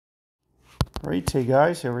Great, hey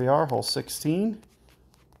guys, here we are, hole 16.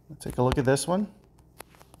 Let's take a look at this one.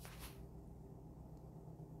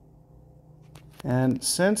 And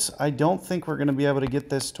since I don't think we're going to be able to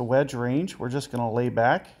get this to wedge range, we're just going to lay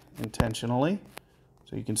back intentionally.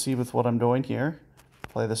 So you can see with what I'm doing here,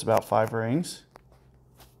 play this about 5 rings.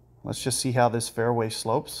 Let's just see how this fairway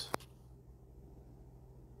slopes.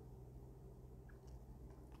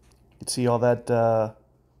 You can see all that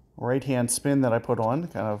right-hand spin that I put on to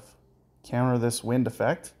kind of counter this wind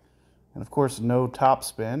effect. And of course, no top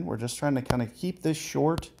spin. We're just trying to kind of keep this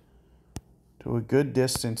short to a good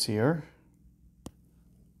distance here.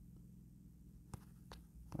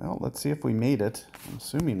 Well, let's see if we made it. I'm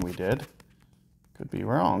assuming we did. Could be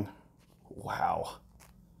wrong. Wow.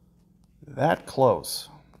 That close.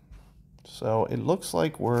 So it looks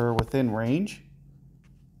like we're within range.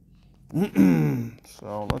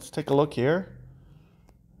 So let's take a look here.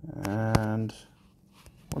 And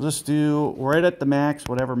we'll just do right at the max,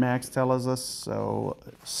 whatever max tells us. So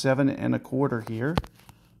 7 1/4 here.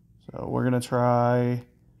 So we're going to try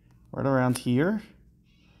right around here.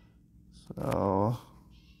 So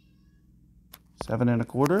 7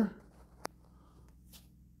 1/4.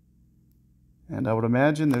 And I would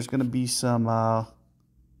imagine there's going to be some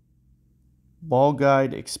ball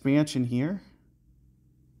guide expansion here,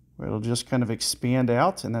 where it'll just kind of expand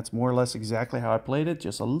out, and that's more or less exactly how I played it.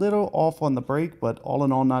 Just a little off on the break, but all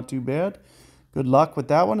in all, not too bad. Good luck with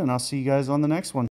that one, and I'll see you guys on the next one.